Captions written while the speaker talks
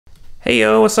Hey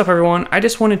yo, what's up everyone? I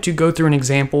just wanted to go through an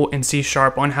example in C#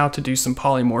 on how to do some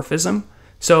polymorphism.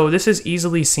 So this is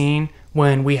easily seen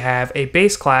when we have a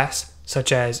base class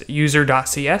such as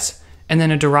user.cs and then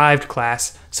a derived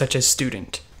class such as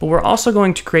student. But we're also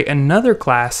going to create another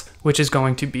class which is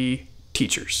going to be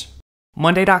teachers.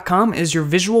 Monday.com is your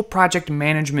visual project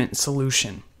management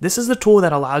solution. This is the tool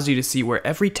that allows you to see where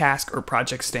every task or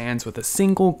project stands with a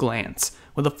single glance.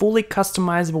 With a fully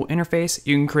customizable interface,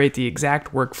 you can create the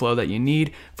exact workflow that you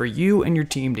need for you and your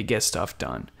team to get stuff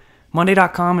done.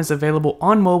 Monday.com is available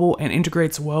on mobile and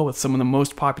integrates well with some of the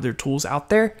most popular tools out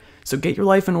there, so get your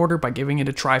life in order by giving it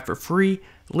a try for free.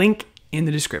 Link in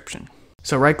the description.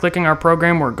 So right-clicking our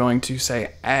program, we're going to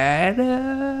say add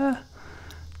a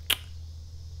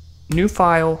new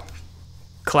file,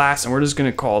 class, and we're just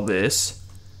going to call this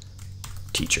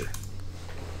teacher.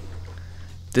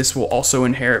 This will also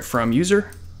inherit from user,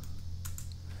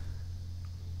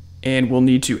 and we'll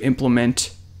need to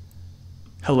implement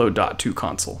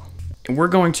hello.toConsole. And we're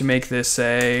going to make this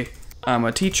say, I'm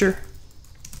a teacher,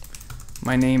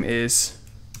 my name is,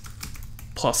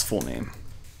 plus full name.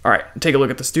 All right, take a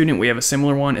look at the student. We have a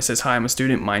similar one. It says, hi, I'm a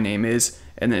student, my name is,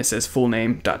 and then it says full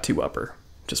name dot toUpper,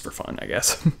 just for fun, I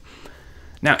guess.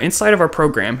 Now, inside of our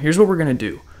program, here's what we're gonna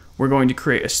do. We're going to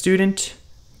create a student,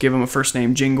 give them a first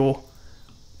name Jingle,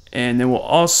 and then we'll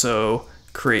also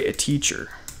create a teacher.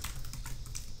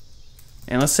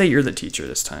 And let's say you're the teacher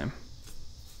this time.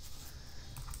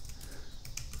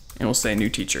 And we'll say new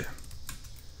teacher.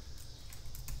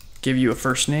 Give you a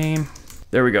first name.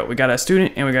 There we go. We got a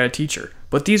student and we got a teacher.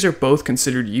 But these are both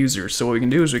considered users. So what we can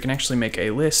do is we can actually make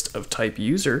a list of type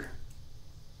user.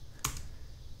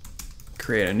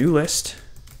 Create a new list.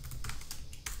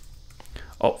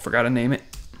 Oh, forgot to name it.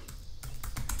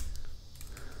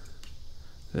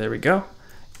 There we go.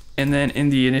 And then in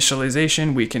the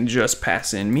initialization, we can just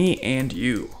pass in me and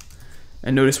you.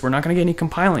 And notice we're not going to get any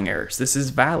compiling errors. This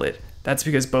is valid. That's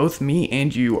because both me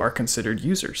and you are considered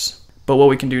users. But what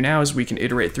we can do now is we can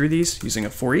iterate through these using a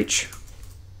for each.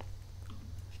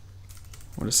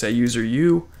 We'll just say user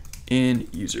u in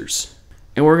users.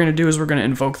 And what we're going to do is we're going to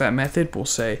invoke that method. We'll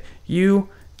say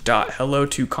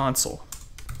u.hello2console.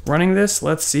 Running this,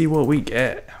 let's see what we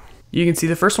get. You can see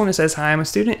the first one, it says, hi, I'm a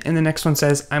student, and the next one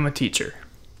says, I'm a teacher.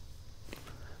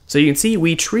 So you can see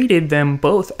we treated them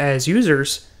both as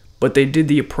users, but they did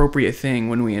the appropriate thing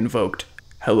when we invoked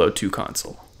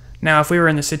hello2console. Now, if we were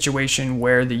in the situation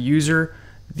where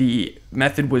the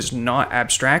method was not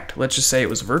abstract, let's just say it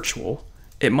was virtual,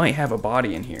 it might have a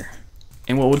body in here.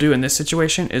 And what we'll do in this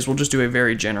situation is we'll just do a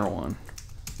very general one.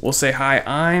 We'll say, hi,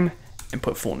 I'm, and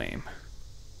put full name.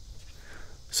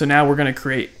 So now we're going to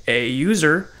create a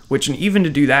user, which, and even to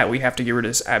do that, we have to get rid of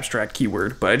this abstract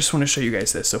keyword, but I just want to show you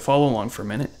guys this, so follow along for a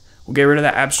minute. We'll get rid of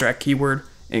that abstract keyword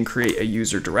and create a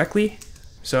user directly.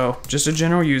 So just a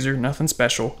general user, nothing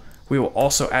special. We will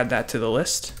also add that to the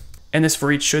list. And this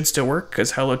for each should still work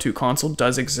because hello2console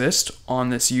does exist on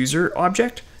this user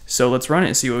object. So let's run it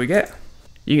and see what we get.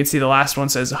 You can see the last one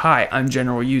says, hi, I'm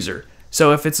general user.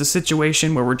 So if it's a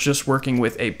situation where we're just working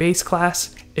with a base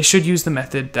class, it should use the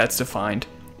method that's defined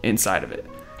inside of it,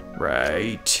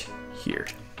 right here.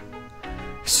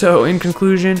 So in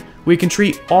conclusion, we can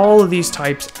treat all of these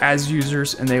types as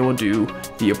users and they will do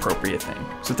the appropriate thing.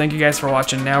 So thank you guys for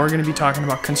watching. Now we're going to be talking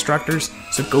about constructors,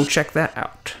 so go check that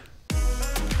out.